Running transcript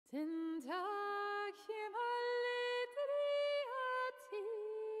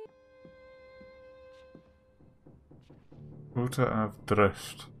Water of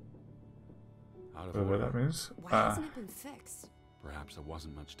drift. Out of Whatever order. that means. Why hasn't it been fixed? Perhaps there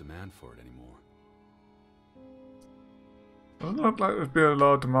wasn't much demand for it anymore. Doesn't look like there's been a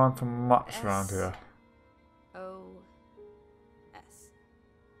lot of demand for much around here. O-S.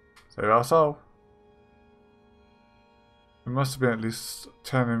 Save our soul. There must have been at least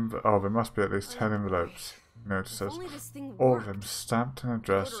 10 there must be at least 10 envelopes. Notices. If only this thing All of worked. them stamped and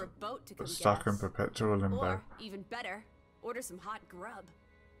addressed, Order a boat to but come stuck get in us. perpetual limbo. Or, even better, order some hot grub.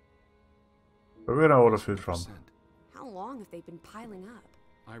 But we don't order food from. 100%. How long have they been piling up?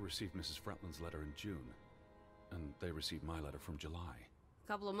 I received Mrs. Fretland's letter in June, and they received my letter from July. A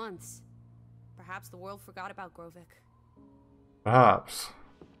couple of months. Perhaps the world forgot about Grovik. Perhaps.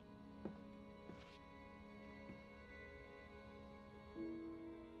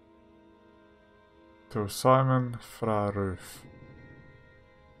 To Simon fra Roof.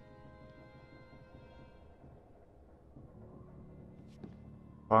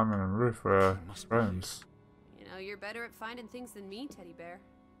 Simon and Ruth were She must be friends. You know, you're better at finding things than me, Teddy Bear.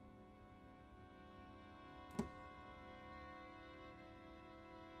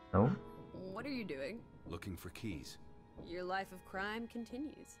 No? What are you doing? Looking for keys. Your life of crime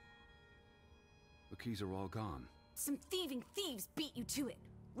continues. The keys are all gone. Some thieving thieves beat you to it.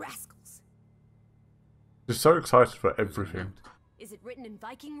 Rascals. She's so excited for There's a everything. note. Is it written in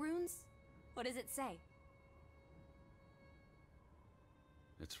Viking runes? What does it say?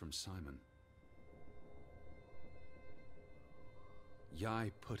 It's from Simon.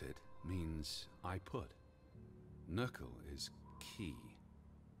 Yai put it means I put. Nurkel is key.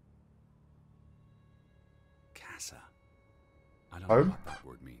 Casa. I don't know Home? what that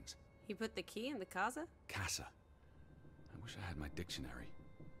word means. He put the key in the Kaza? Casa. I wish I had my dictionary.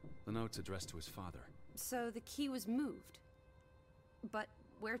 The note's addressed to his father. So the key was moved. But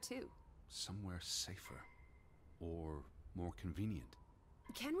where to? Somewhere safer. Or more convenient.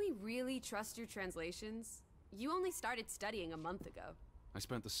 Can we really trust your translations? You only started studying a month ago. I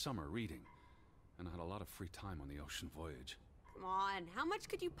spent the summer reading, and I had a lot of free time on the ocean voyage. Come on, how much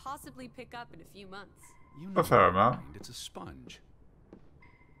could you possibly pick up in a few months? You A know fair my amount. mind, it's a sponge.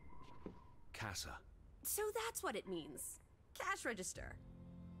 Casa. So that's what it means. Cash register.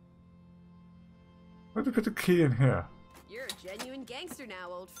 Why did you put the key in here? You're a genuine gangster now,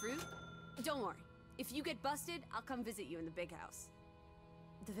 old fruit. Don't worry. If you get busted, I'll come visit you in the big house.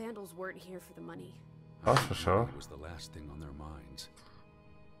 The Vandals weren't here for the money. That's for sure. It was the last thing on their minds.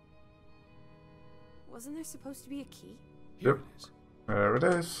 Wasn't there supposed to be a key? Here Yep. it is. There it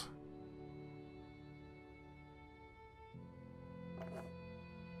is.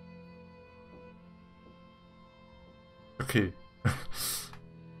 The key.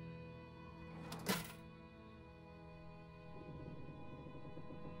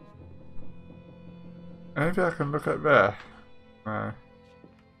 Maybe I can look at there. No.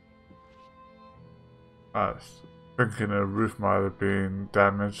 I was thinking the roof might have been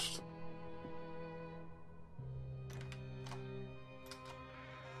damaged.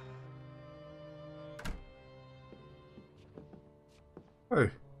 Hey.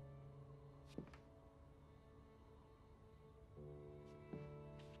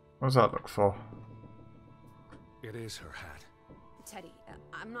 What's that look for? It is her hat. Teddy,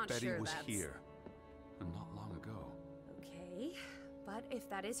 I'm not Betty sure was that's... here, and not long ago. Okay, but if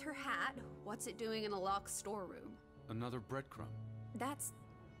that is her hat, what's it doing in a locked storeroom? Another breadcrumb. That's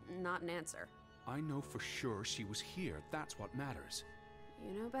not an answer. I know for sure she was here. That's what matters.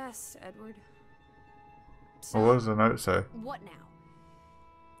 You know best, Edward. Well, what does the note say? What now?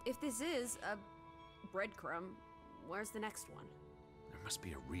 If this is a breadcrumb, where's the next one? There must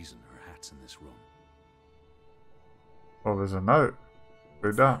be a reason her hat's in this room. Oh, there's a note.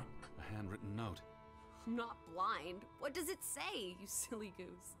 Read that. A handwritten note. I'm not blind. What does it say, you silly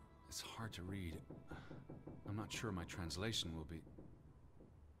goose? It's hard to read. I'm not sure my translation will be...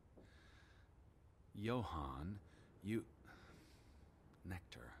 Johann, you...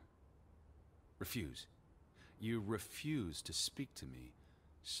 Nectar. Refuse. You refuse to speak to me,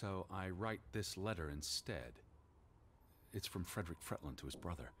 so I write this letter instead. It's from Frederick Fretland to his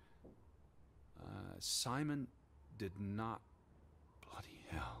brother. Simon did not... Bloody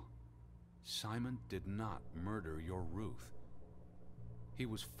hell. Simon did not murder your Ruth. He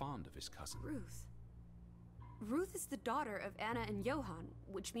was fond of his cousin. Ruth. Ruth is the daughter of Anna and Johann,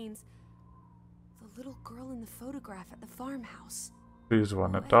 which means the little girl in the photograph at the farmhouse. She's the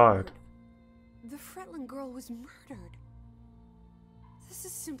one that Oh, died. Edward. The Fretland girl was murdered. This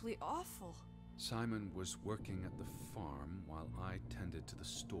is simply awful. Simon was working at the farm while I tended to the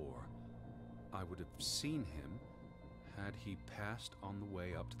store. I would have seen him had he passed on the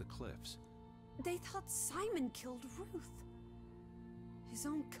way up to the cliffs. They thought Simon killed Ruth. His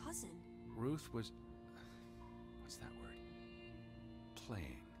own cousin. Ruth was... what's that word?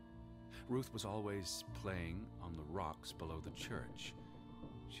 Playing. Ruth was always playing on the rocks below the church.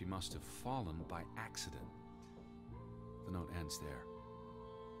 She must have fallen by accident. The note ends there.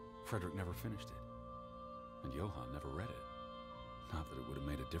 Frederick never finished it. And Johann never read it. Not that it would have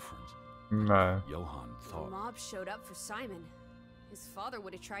made a difference. No. Johann The thought... mob showed up for Simon. His father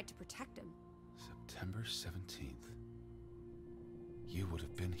would have tried to protect him. September 17th. You would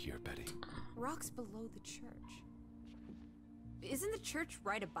have been here, Betty. Rocks below the church. Isn't the church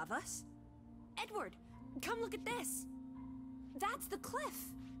right above us? Edward, come look at this. That's the cliff.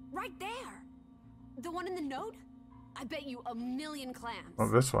 Right there. The one in the note? I bet you a million clams.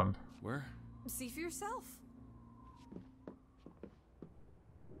 Not this one. Where? See for yourself.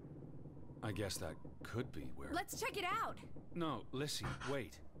 I guess that could be where... Let's check it out. No, Lissy,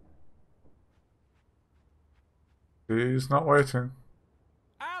 wait. He's not waiting.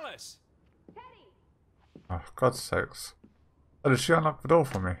 Alice! Oh, God's sakes. Oh, did she unlock the door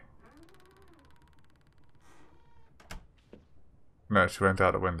for me? No, she went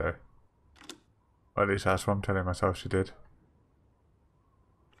out the window. Or at least that's what I'm telling myself she did.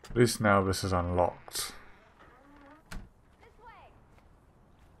 At least now this is unlocked. This way.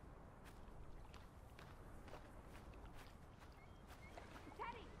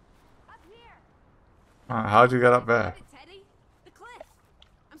 Teddy, up here. How'd you get up there? Teddy, the cliff.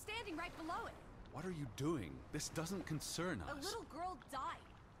 I'm standing right below it. What are you doing? This doesn't concern A us. little girl died.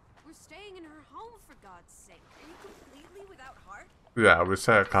 We're staying in her home, for God's sake. Are you completely without heart? Yeah, I would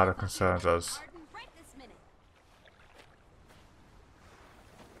say it kind of concerns us. Garden right this minute.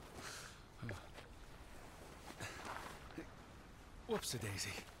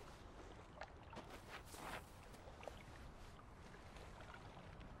 Whoops-a-daisy.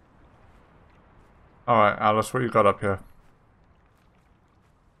 Alright, Alice, what you got up here?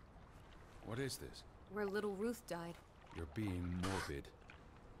 What is this? Where little Ruth died. You're being morbid.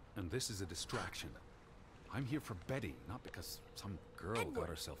 And this is a distraction. I'm here for Betty, not because some girl got Edward.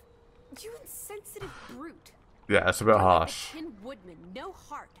 herself... You insensitive brute. Yeah, it's a bit You're like harsh. a Tin Woodman, no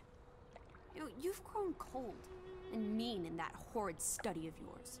heart. You know, you've grown cold and mean in that horrid study of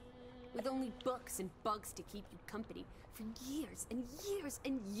yours, with only books and bugs to keep you company for years and years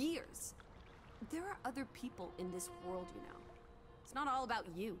and years. There are other people in this world, you know. It's not all about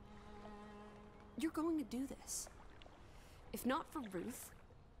you. You're going to do this. If not for Ruth,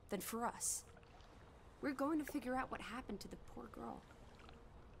 then for us. We're going to figure out what happened to the poor girl.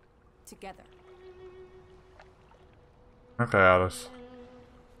 Together. Okay, Alice.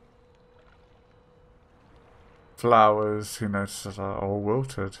 Flowers, he notices, are all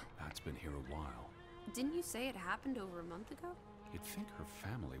wilted. That's been here a while. Didn't you say it happened over a month ago? You'd think her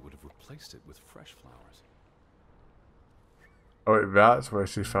family would have replaced it with fresh flowers. Oh wait, that's where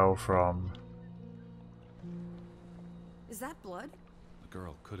she fell from. Is that blood? The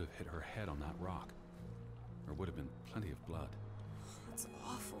girl could have hit her head on that rock. There would have been plenty of blood. That's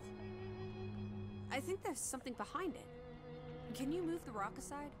awful. I think there's something behind it. Can you move the rock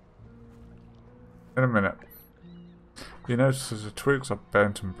aside? In a minute. He notices the twigs are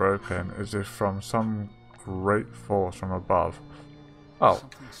bent and broken as if from some great force from above. Oh,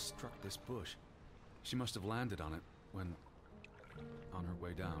 Something struck this bush. She must have landed on it when... on her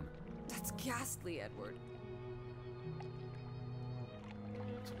way down. That's ghastly, Edward.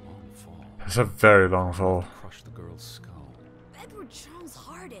 It's a long fall. it's a very long fall. Crushed the girl's skull. Edward Charles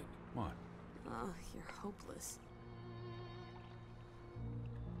Harden. What? Oh, you're hopeless.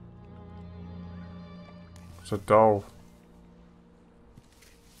 It's a doll.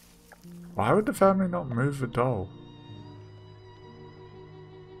 Why would the family not move the doll?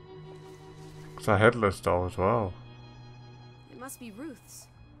 It's a headless doll as well. It must be Ruth's.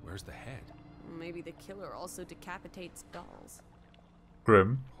 Where's the head? Maybe the killer also decapitates dolls.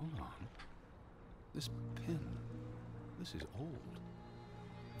 Grim. Hold on. This pin. This is old.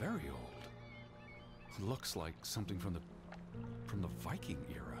 Very old. It looks like something from the Viking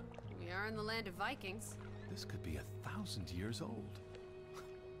era. We are in the land of Vikings. This could be 1,000 years old.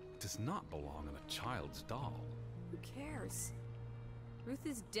 It does not belong in a child's doll. Who cares? Ruth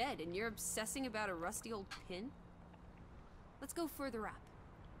is dead and you're obsessing about a rusty old pin? Let's go further up.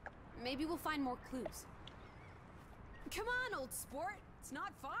 Maybe we'll find more clues. Come on, old sport. It's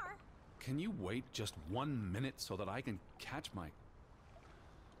not far. Can you wait just 1 minute so that I can catch my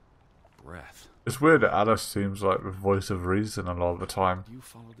breath? It's weird that Alice seems like the voice of reason a lot of the time. Do you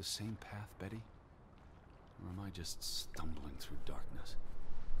follow the same path, Betty? Or am I just stumbling through darkness?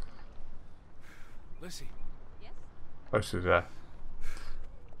 Lissy. Yes? Oh, she's there.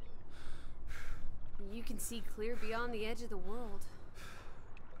 You can see clear beyond the edge of the world.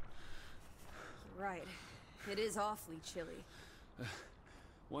 right. It is awfully chilly.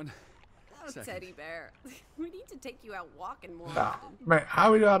 One Oh, second. Teddy bear. We need to take you out walking more Ah, often. mate,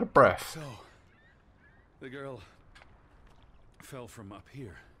 how are you out of breath? So, the girl fell from up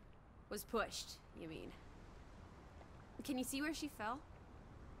here. Was pushed, you mean? Can you see where she fell?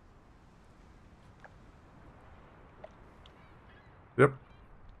 Yep.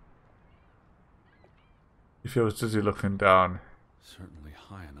 He feels dizzy looking down. Certainly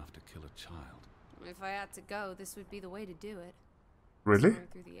high enough to kill a child. If I had to go, this would be the way to do it. Really? Soaring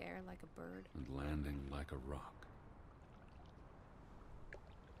through the air like a bird. And landing like a rock.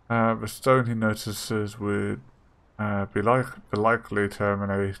 The stone he notices would be like the likely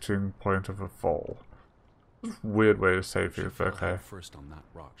terminating point of a fall. Weird way to say If she things, fell but okay. head first on that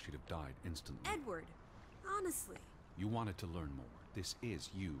rock, she'd have died instantly. Edward, honestly. You wanted to learn more. This is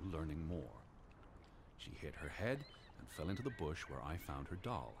you learning more. She hit her head and fell into the bush where I found her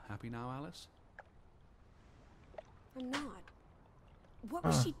doll. Happy now, Alice? I'm not. What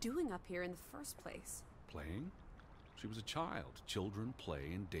was she doing up here in the first place? Playing? She was a child. Children play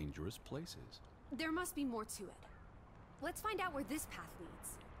in dangerous places. There must be more to it. Let's find out where this path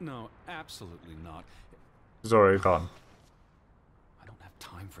leads. No, absolutely not. He's already gone. I don't have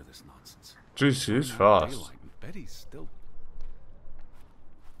time for this nonsense. Jeez, she is It's now fast. daylight and Betty's still...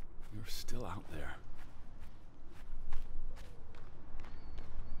 You're still out there.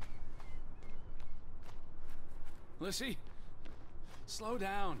 Lissy, slow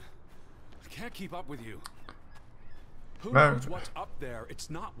down. I can't keep up with you. Who No. knows what's up there? It's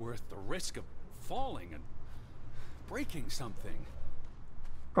not worth the risk of falling and breaking something.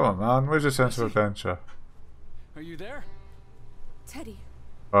 Come on, man. Where's your sense of Lissy? adventure? Are you there? Teddy,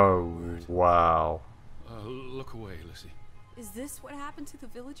 Oh, wow. Look away, Lissy. is this what happened to the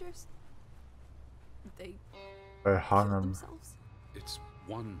villagers? They They hung killed him. themselves? It's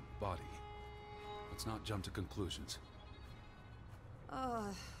one body. Let's not jump to conclusions.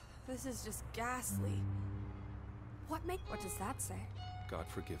 Ugh, this is just ghastly. What does that say? God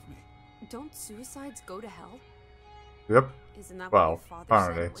forgive me. Don't suicides go to hell? Yep. Isn't that Well, what your father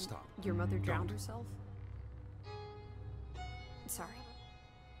apparently. said when Stop. your mother drowned Don't. herself? Sorry.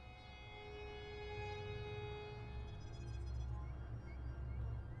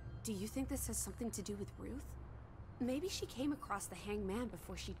 Do you think this has something to do with Ruth? Maybe she came across the hanged man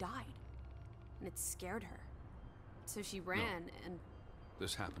before she died, and it scared her. So she ran, and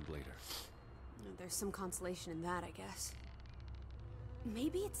This happened later. there's some consolation in that, I guess.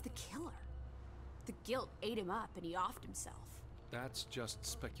 Maybe it's the killer. The guilt ate him up, and he offed himself. That's just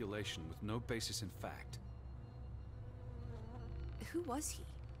speculation with no basis in fact. Who was he?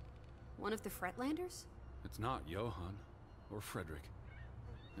 One of the Fretlanders? It's not Johann or Frederick,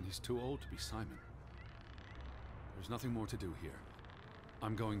 and he's too old to be Simon. There's nothing more to do here.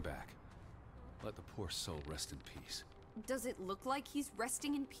 I'm going back. Let the poor soul rest in peace. Does it look like he's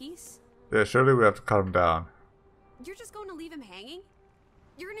resting in peace? Yeah, surely we have to cut him down. You're just going to leave him hanging?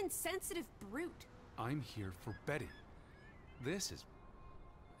 You're an insensitive brute. I'm here for Betty.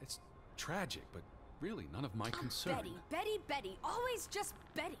 It's tragic, but really none of my concern. Betty, always just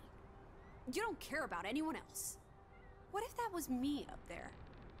Betty. You don't care about anyone else. What if that was me up there?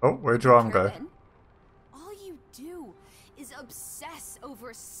 Oh, where'd Would your you arm care go? then? All you do is obsess over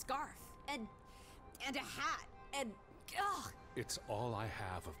a scarf and a hat and ugh. It's all I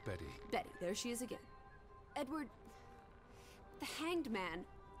have of Betty. Betty, there she is again. Edward, the hanged man,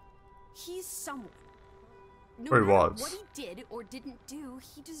 he's someone. No Or he matter was. what he did or didn't do,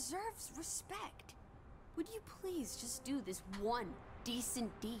 he deserves respect. Would you please just do this one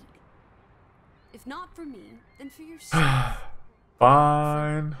decent deed? If not for me, then for yourself.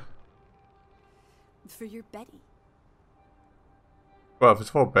 Fine. For your Betty. Well, if it's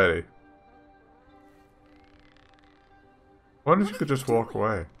for Betty. I wonder if What you are could you just walk doing?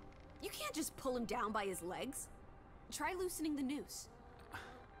 away. You can't just pull him down by his legs. Try loosening the noose.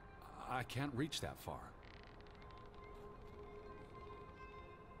 I can't reach that far.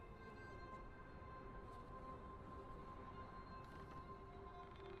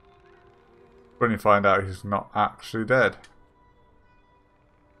 When you find out he's not actually dead.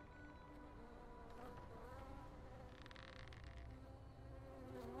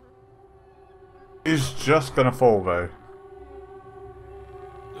 He's just gonna fall though.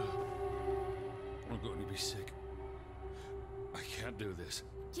 I'm going to be sick. I can't do this.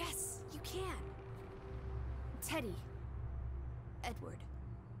 Yes, you can. Teddy. Edward.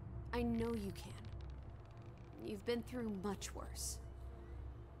 I know you can. You've been through much worse.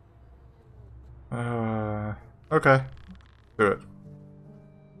 Okay. Do it.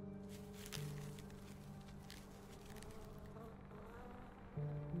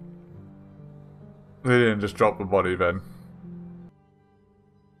 They didn't just drop the body then.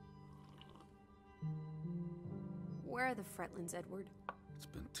 Where are the Fretlands, Edward? It's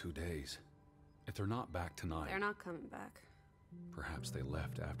been 2 days. If they're not back tonight... They're not coming back. Perhaps they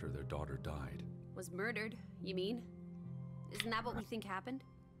left after their daughter died. Was murdered, you mean? Isn't that what we think happened?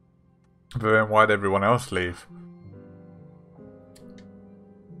 But then why'd everyone else leave?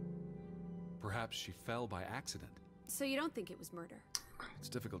 Perhaps she fell by accident. So you don't think it was murder? It's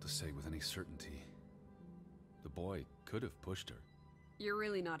difficult to say with any certainty. The boy could have pushed her. You're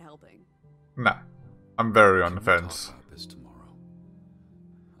really not helping. Nah. I'm very on the Can we fence. talk about this tomorrow?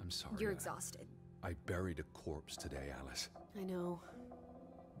 I'm sorry. You're exhausted. I buried a corpse today, Alice. I know.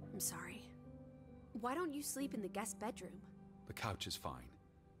 I'm sorry. Why don't you sleep in the guest bedroom? The couch is fine.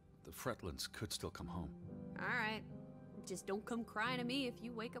 The Fretlands could still come home. Alright. Just don't come crying to me if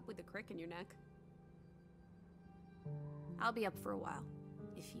you wake up with a crick in your neck. I'll be up for a while,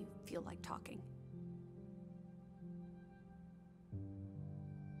 if you feel like talking.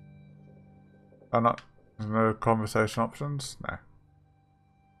 Are not no conversation options?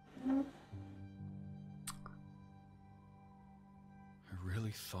 No. I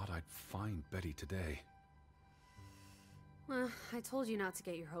really thought I'd find Betty today. Well, I told you not to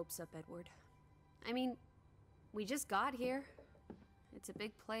get your hopes up, Edward. I mean, we just got here. It's a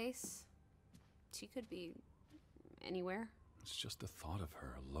big place. She could be anywhere. It's just the thought of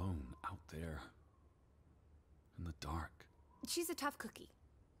her alone out there in the dark. She's a tough cookie.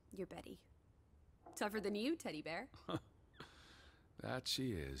 You're Betty. Tougher than you, teddy bear. That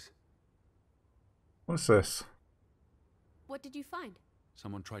she is. What's this? What did you find?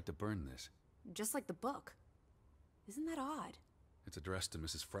 Someone tried to burn this. Just like the book. Isn't that odd? It's addressed to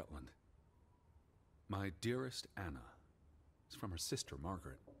Mrs. Fretland. My dearest Anna. It's from her sister,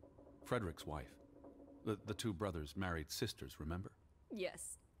 Margaret. Frederick's wife. The two brothers married sisters, remember?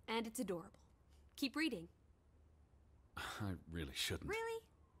 Yes, and it's adorable. Keep reading. I really shouldn't. Really?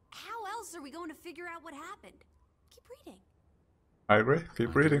 How else are we going to figure out what happened? Keep reading. I agree.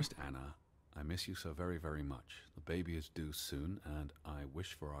 Keep My reading. dearest Anna, I miss you so very, very much. The baby is due soon, and I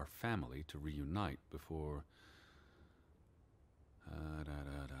wish for our family to reunite before...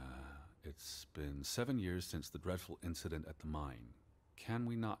 It's been 7 years since the dreadful incident at the mine. Can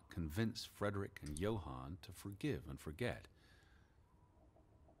we not convince Frederick and Johann to forgive and forget?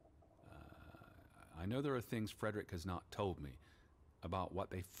 I know there are things Frederick has not told me about what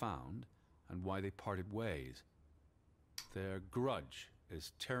they found and why they parted ways. Their grudge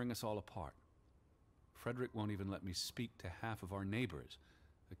is tearing us all apart. Frederick won't even let me speak to half of our neighbors,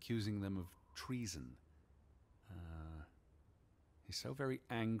 accusing them of treason. He's so very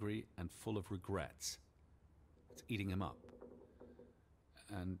angry and full of regrets. It's eating him up.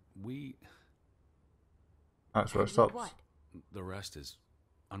 And we... That's where it stops. What? The rest is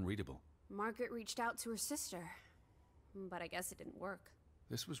unreadable. Margaret reached out to her sister, but I guess it didn't work.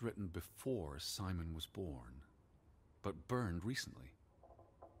 This was written before Simon was born, but burned recently.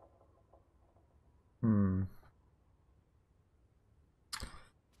 Hmm.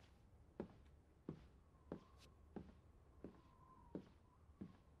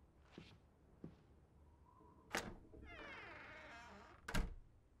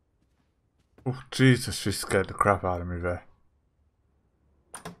 Oh, Jesus, she scared the crap out of me there.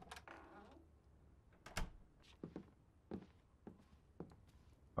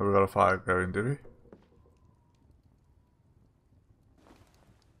 Have we got a fire going, do we?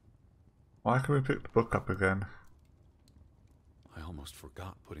 Why can we pick the book up again? I almost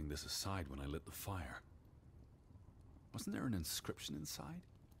forgot putting this aside when I lit the fire. Wasn't there an inscription inside?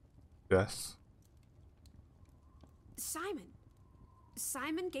 Yes. Simon.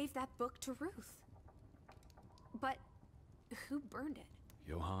 Simon gave that book to Ruth. But who burned it?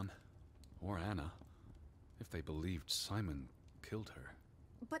 Johann or Anna, if they believed Simon killed her.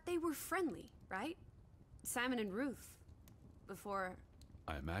 But they were friendly, right? Simon and Ruth. Before...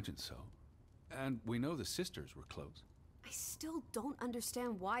 I imagine so. And we know the sisters were close. I still don't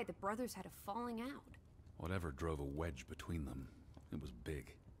understand why the brothers had a falling out. Whatever drove a wedge between them, it was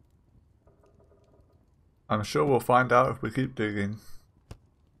big. I'm sure we'll find out if we keep digging.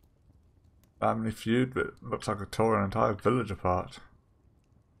 Family feud that looks like it tore an entire village apart.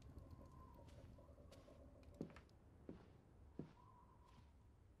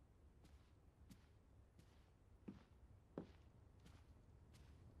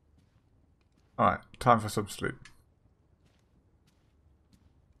 Alright, time for some sleep.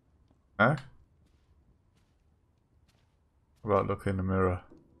 Eh? How about look in the mirror?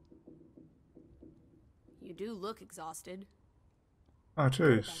 You do look exhausted. Oh, Go to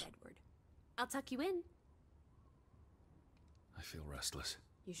jeez. bed, Edward. I'll tuck you in. I feel restless.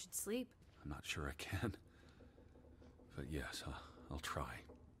 You should sleep. I'm not sure I can. But yes, I'll try.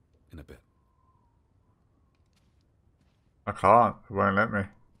 In a bit. I can't. It won't let me.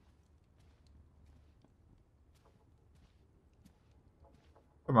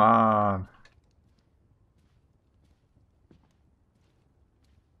 Come on.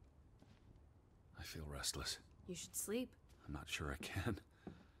 I feel restless. You should sleep. I'm not sure I can.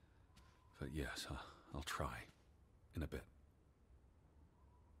 But yes, I'll try. In a bit.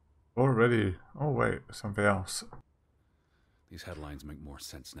 Already. Oh wait, something else. These headlines make more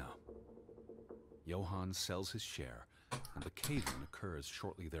sense now. Johann sells his share, and the cave-in occurs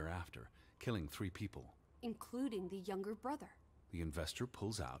shortly thereafter, killing 3 people. Including the younger brother. The investor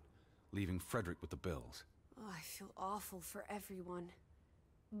pulls out, leaving Frederick with the bills. Oh, I feel awful for everyone.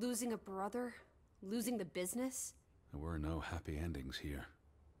 Losing a brother, losing the business. There were no happy endings here.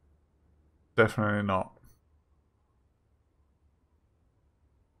 Definitely not.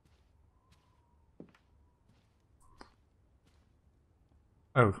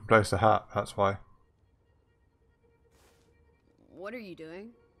 Oh, we can place the hat, that's why. What are you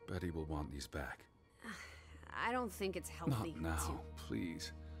doing? Betty will want these back. I don't think it's healthy. Not now,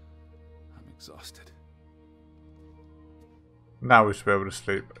 please. I'm exhausted. Now we should be able to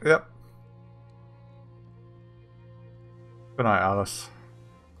sleep. Yep. Good night, Alice.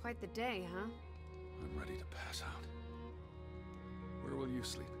 Quite the day, huh? I'm ready to pass out. Where will you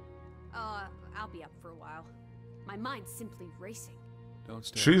sleep? I'll be up for a while. My mind's simply racing. Don't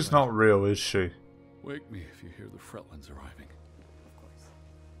stay She's up not late. real, is she? Wake me if you hear the Fretlands arriving. Of course.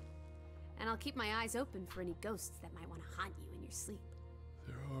 And I'll keep my eyes open for any ghosts that might want to haunt you in your sleep.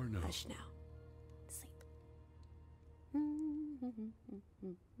 There are no... Hush now. Sleep.